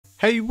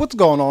Hey, what's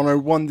going on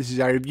everyone, this is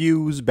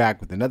iReviews back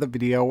with another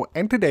video,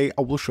 and today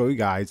I will show you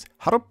guys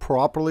how to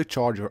properly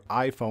charge your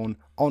iPhone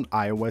on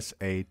iOS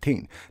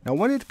 18. Now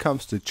when it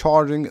comes to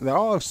charging, there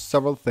are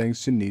several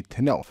things you need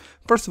to know.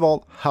 First of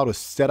all, how to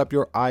set up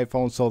your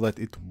iPhone so that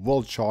it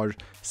will charge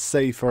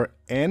safer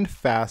and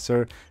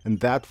faster, and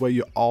that way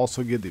you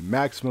also get the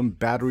maximum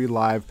battery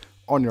life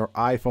on your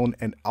iPhone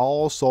and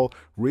also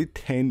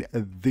retain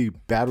the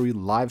battery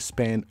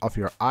lifespan of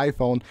your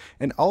iPhone,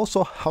 and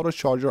also how to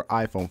charge your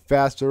iPhone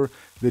faster,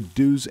 the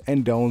do's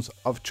and don'ts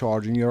of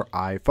charging your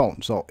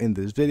iPhone. So in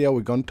this video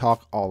we're going to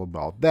talk all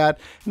about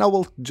that, and I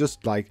will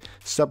just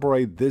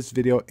separate this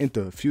video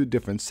into a few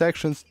different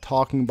sections,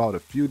 talking about a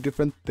few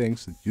different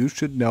things that you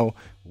should know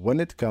when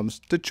it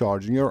comes to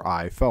charging your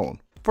iPhone.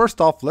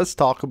 First off, let's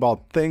talk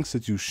about things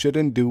that you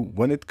shouldn't do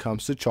when it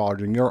comes to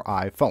charging your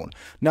iPhone.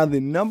 Now, the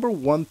number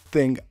one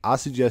thing I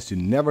suggest you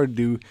never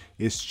do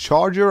is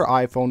charge your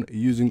iPhone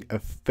using a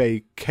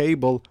fake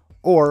cable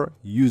or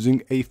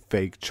using a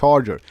fake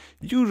charger.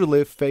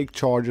 Usually fake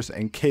chargers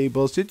and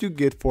cables that you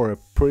get for a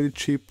pretty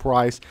cheap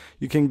price,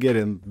 you can get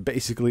them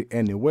basically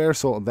anywhere,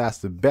 so that's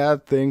the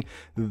bad thing.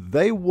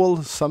 They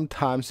will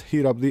sometimes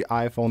heat up the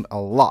iPhone a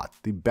lot.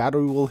 The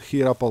battery will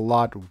heat up a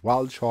lot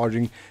while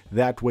charging,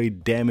 that way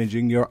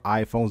damaging your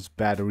iPhone's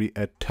battery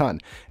a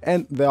ton.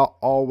 And there are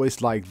always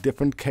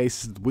different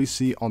cases we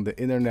see on the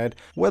internet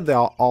where there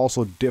are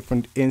also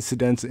different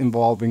incidents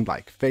involving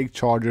fake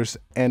chargers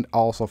and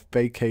also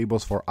fake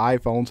cables for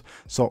iPhones,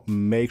 so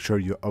make sure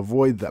you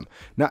avoid them.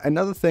 Now,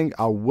 another thing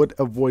I would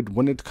avoid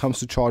when it comes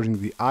to charging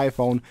the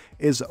iPhone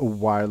is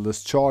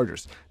wireless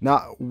chargers.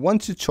 Now,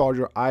 once you charge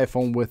your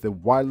iPhone with a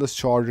wireless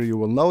charger, you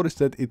will notice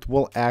that it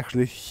will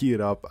actually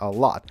heat up a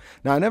lot.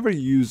 Now, I never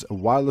use a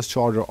wireless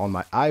charger on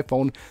my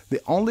iPhone.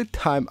 The only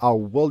time I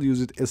will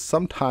use it is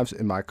sometimes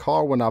in my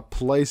car. When I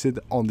place it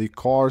on the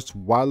car's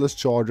wireless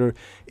charger,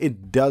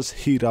 it does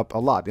heat up a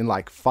lot. In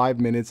 5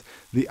 minutes,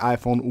 the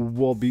iPhone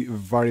will be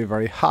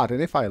very hot,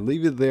 and if I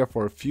leave it there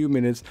for a few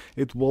minutes,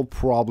 it will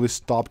probably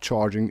stop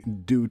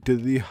charging due to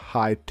the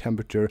high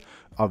temperature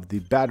of the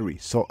battery.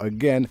 So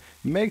again,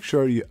 make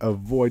sure you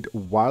avoid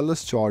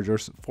wireless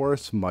chargers for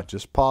as much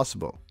as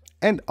possible.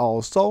 And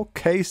also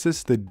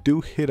cases that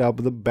do heat up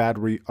the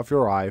battery of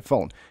your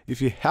iPhone.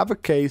 If you have a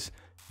case,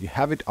 you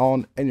have it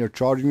on and you're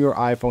charging your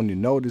iPhone, you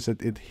notice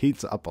that it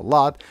heats up a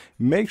lot,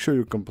 make sure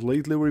you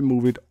completely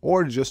remove it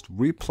or just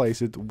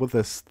replace it with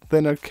a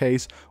thinner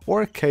case,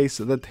 or a case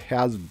that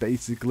has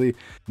basically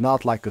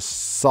not a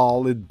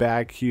solid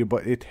back here,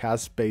 but it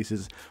has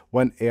spaces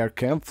when air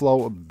can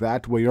flow,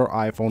 that way your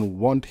iPhone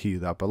won't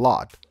heat up a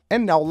lot.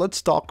 And now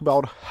let's talk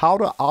about how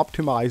to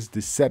optimize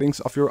the settings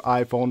of your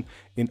iPhone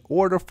in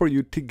order for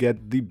you to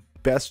get the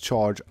best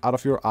charge out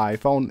of your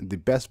iPhone, the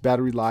best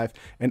battery life,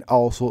 and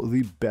also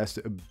the best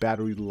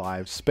battery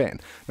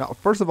lifespan. Now,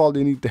 first of all,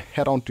 you need to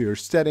head on to your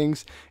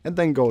settings and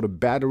then go to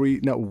battery.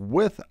 Now,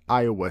 with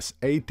iOS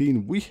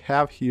 18, we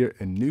have here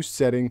a new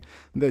setting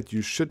that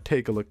you should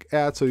take a look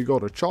at. So you go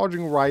to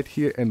charging right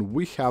here, and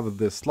we have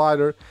this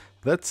slider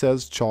that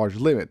says charge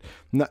limit.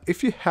 Now,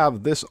 if you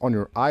have this on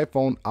your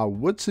iPhone, I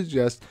would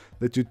suggest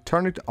that you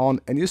turn it on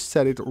and you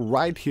set it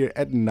right here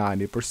at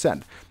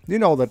 90%. You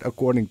know that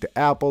according to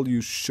Apple, you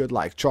should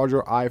charge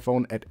your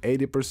iPhone at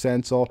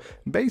 80%. So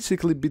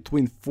basically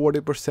between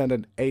 40%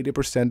 and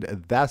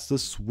 80%, that's the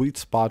sweet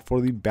spot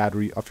for the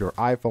battery of your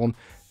iPhone.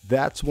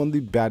 That's when the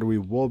battery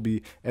will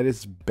be at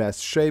its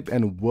best shape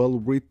and will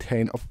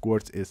retain, of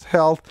course, its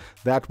health,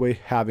 that way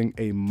having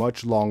a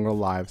much longer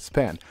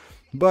lifespan.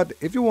 But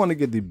if you want to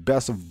get the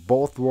best of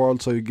both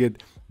worlds, so you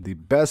get the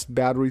best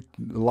battery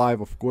life,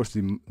 of course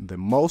the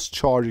most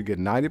charge, you get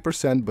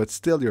 90%, but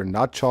still you're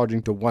not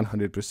charging to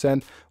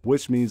 100%,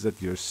 which means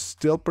that you're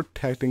still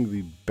protecting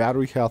the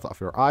battery health of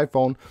your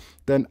iPhone,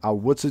 then I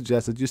would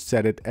suggest that you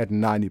set it at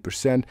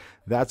 90%.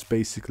 That's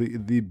basically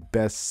the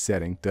best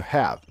setting to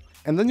have.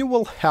 And then you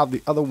will have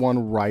the other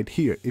one right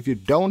here. If you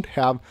don't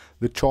have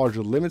the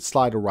charger limit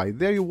slider right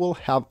there, you will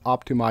have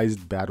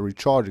optimized battery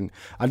charging.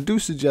 I do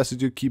suggest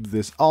that you keep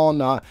this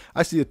on.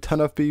 I see a ton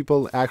of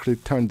people actually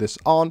turn this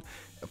on.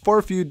 For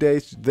a few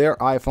days, their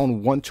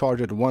iPhone won't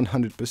charge at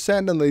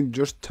 100% and they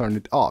just turn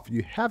it off.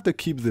 You have to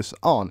keep this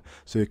on.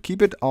 So you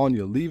keep it on,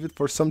 you leave it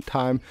for some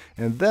time,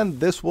 and then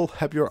this will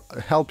help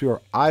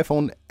your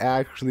iPhone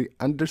actually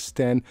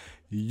understand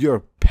your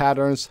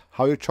patterns,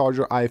 how you charge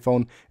your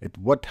iPhone, at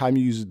what time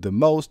you use it the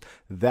most.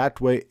 That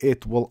way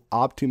it will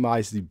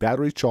optimize the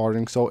battery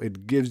charging, so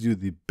it gives you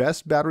the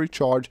best battery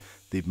charge,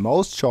 the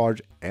most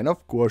charge, and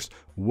of course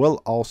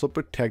will also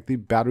protect the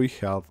battery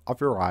health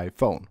of your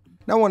iPhone.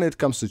 Now, when it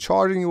comes to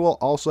charging, you will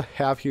also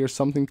have here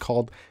something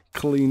called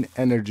clean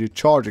energy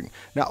charging.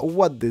 Now,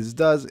 what this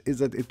does is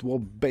that it will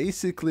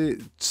basically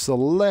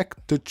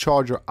select to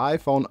charge your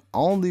iPhone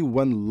only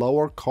when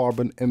lower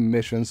carbon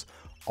emissions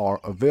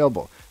are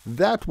available.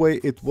 That way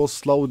it will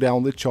slow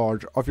down the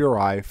charge of your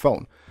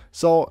iPhone.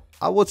 So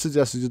I would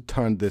suggest you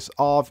turn this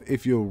off.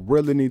 If you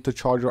really need to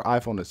charge your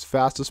iPhone as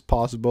fast as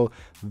possible,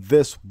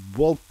 this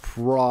will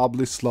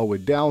probably slow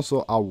it down,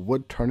 so I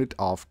would turn it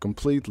off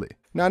completely.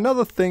 Now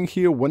another thing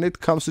here, when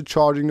it comes to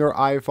charging your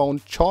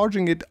iPhone,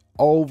 charging it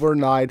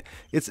overnight,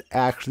 it's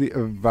actually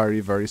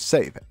very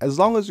safe. As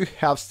long as you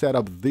have set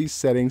up these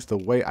settings the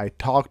way I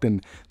talked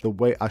and the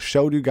way I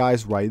showed you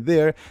guys right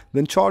there,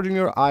 then charging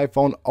your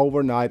iPhone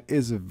overnight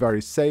is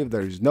very safe.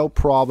 There is no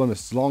problem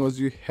as long as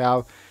you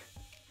have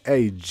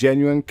a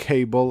genuine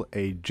cable,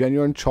 a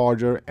genuine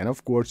charger, and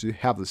of course you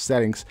have the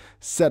settings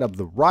set up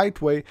the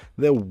right way.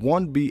 There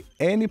won't be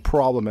any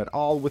problem at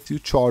all with you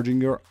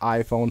charging your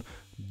iPhone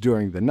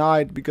during the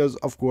night, because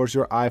of course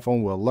your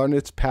iPhone will learn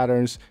its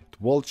patterns. It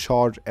will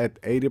charge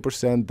at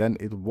 80%, then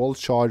it will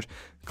charge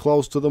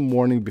close to the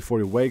morning before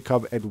you wake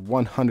up at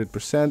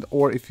 100%,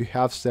 or if you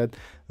have set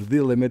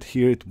the limit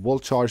here, it will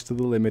charge to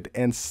the limit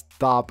and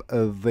stop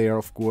there,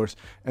 of course,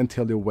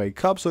 until you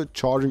wake up. So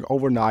charging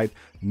overnight,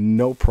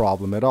 no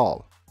problem at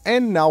all.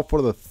 And now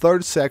for the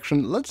third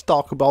section, let's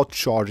talk about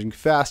charging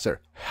faster.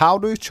 How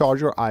do you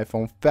charge your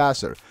iPhone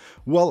faster?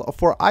 Well,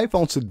 for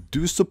iPhones that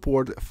do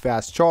support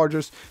fast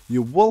chargers,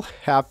 you will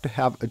have to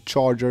have a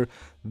charger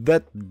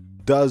that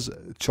does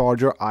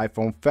charge your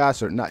iPhone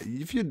faster. Now,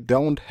 if you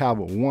don't have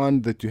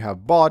one that you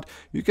have bought,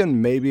 you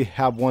can maybe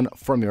have one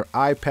from your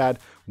iPad,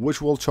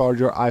 which will charge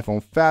your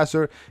iPhone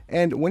faster.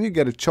 And when you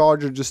get a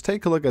charger, just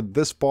take a look at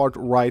this part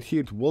right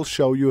here. It will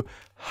show you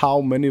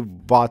how many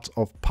watts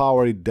of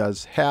power it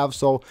does have.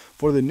 So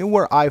for the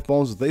newer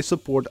iPhones, they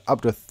support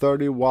up to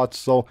 30 watts.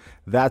 So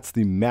that's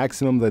the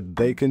maximum that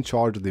they can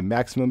charge. The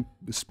maximum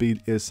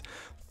speed is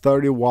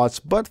 30 watts.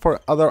 But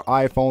for other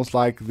iPhones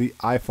like the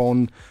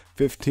iPhone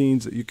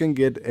 15s, you can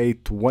get a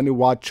 20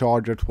 watt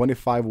charger,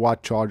 25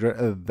 watt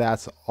charger.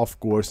 That's of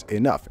course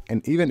enough.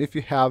 And even if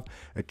you have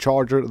a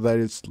charger that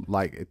is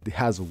like, it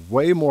has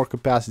way more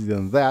capacity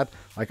than that,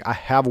 like I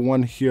have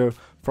one here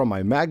from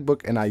my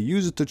MacBook and I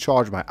use it to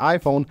charge my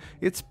iPhone,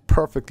 it's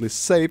perfectly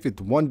safe.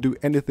 It won't do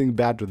anything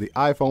bad to the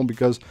iPhone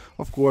because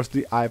of course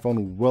the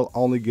iPhone will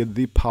only get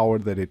the power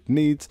that it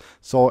needs.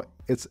 So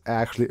it's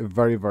actually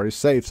very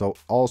safe. So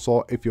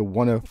also, if you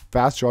want to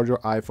fast charge your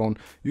iPhone,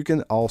 you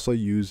can also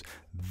use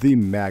the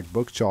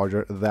MacBook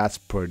charger. That's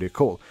pretty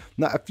cool.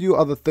 Now, a few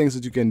other things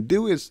that you can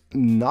do is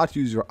not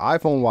use your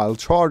iPhone while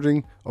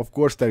charging. Of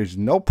course, there is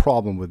no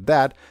problem with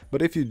that.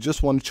 But if you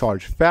just want to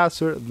charge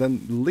faster,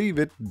 then leave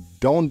it.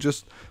 Don't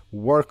just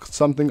work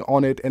something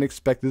on it and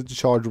expect it to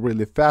charge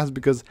really fast,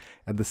 because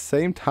at the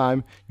same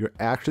time you're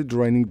actually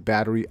draining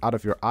battery out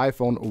of your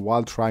iPhone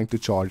while trying to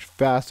charge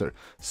faster.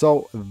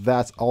 So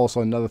that's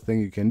also another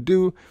thing you can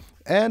do.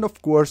 And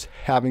of course,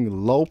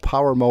 having low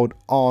power mode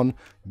on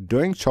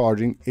during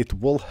charging, it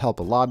will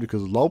help a lot,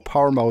 because low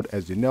power mode,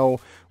 as you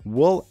know,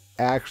 will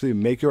actually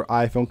make your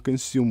iPhone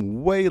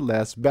consume way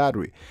less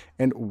battery.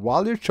 And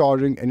while you're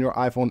charging and your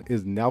iPhone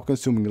is now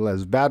consuming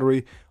less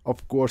battery,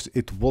 of course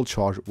it will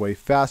charge way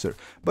faster.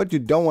 But you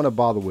don't want to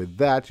bother with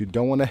that. You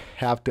don't want to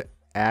have to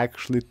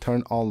actually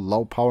turn on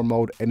low power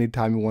mode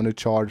anytime you want to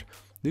charge.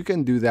 You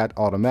can do that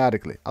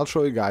automatically. I'll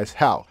show you guys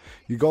how.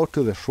 You go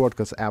to the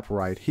Shortcuts app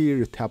right here,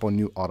 you tap on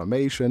New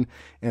Automation,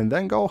 and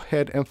then go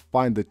ahead and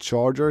find the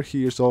charger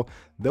here. So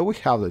there we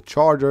have the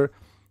charger.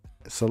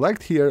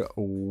 Select here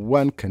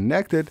when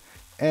connected,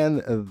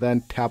 and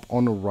then tap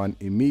on Run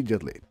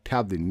Immediately.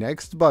 Tap the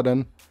next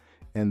button,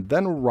 and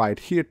then right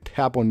here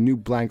tap on New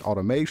Blank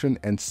Automation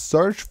and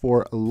search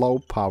for Low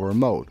Power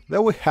Mode.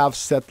 There we have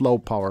Set Low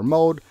Power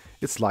Mode.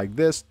 It's like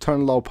this.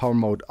 Turn low power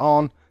mode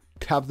on,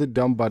 tap the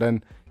done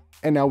button,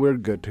 and now we're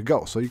good to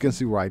go. So you can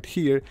see right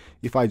here,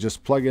 if I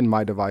just plug in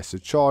my device to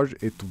charge,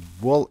 it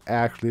will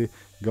actually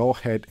go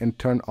ahead and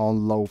turn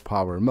on low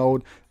power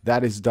mode.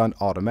 That is done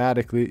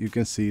automatically. You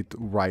can see it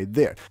right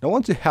there. Now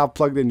once you have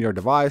plugged in your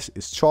device,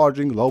 it's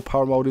charging, low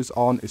power mode is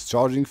on, it's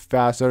charging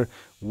faster.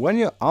 When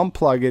you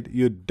unplug it,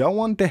 you don't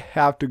want to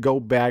have to go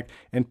back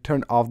and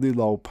turn off the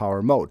low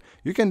power mode.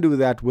 You can do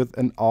that with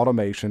an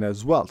automation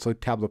as well. So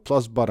tap the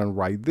plus button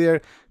right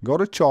there, go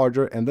to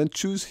charger, and then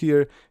choose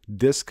here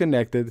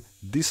disconnected,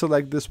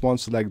 deselect this one,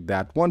 select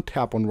that one,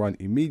 tap on Run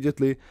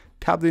Immediately,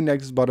 tap the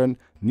next button,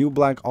 New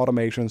Blank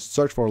Automation,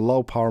 search for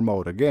low power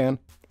mode again.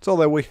 So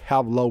that we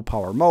have low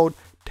power mode,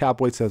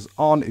 tap where it says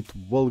on, it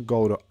will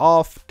go to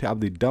off, tap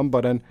the done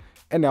button,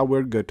 and now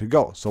we're good to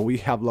go. So we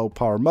have low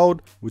power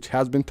mode, which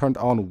has been turned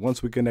on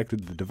once we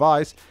connected the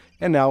device.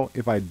 And now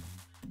if I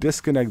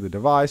disconnect the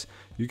device,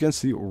 you can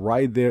see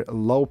right there,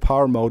 low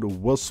power mode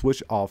will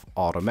switch off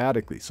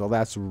automatically. So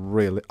that's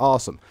really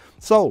awesome.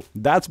 So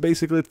that's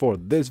basically it for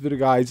this video,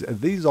 guys.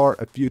 These are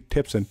a few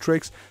tips and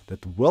tricks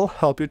that will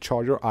help you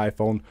charge your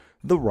iPhone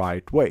the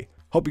right way.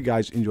 Hope you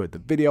guys enjoyed the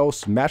video.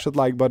 Smash that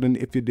like button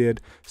if you did,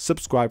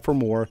 subscribe for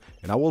more,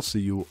 and I will see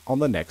you on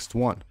the next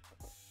one.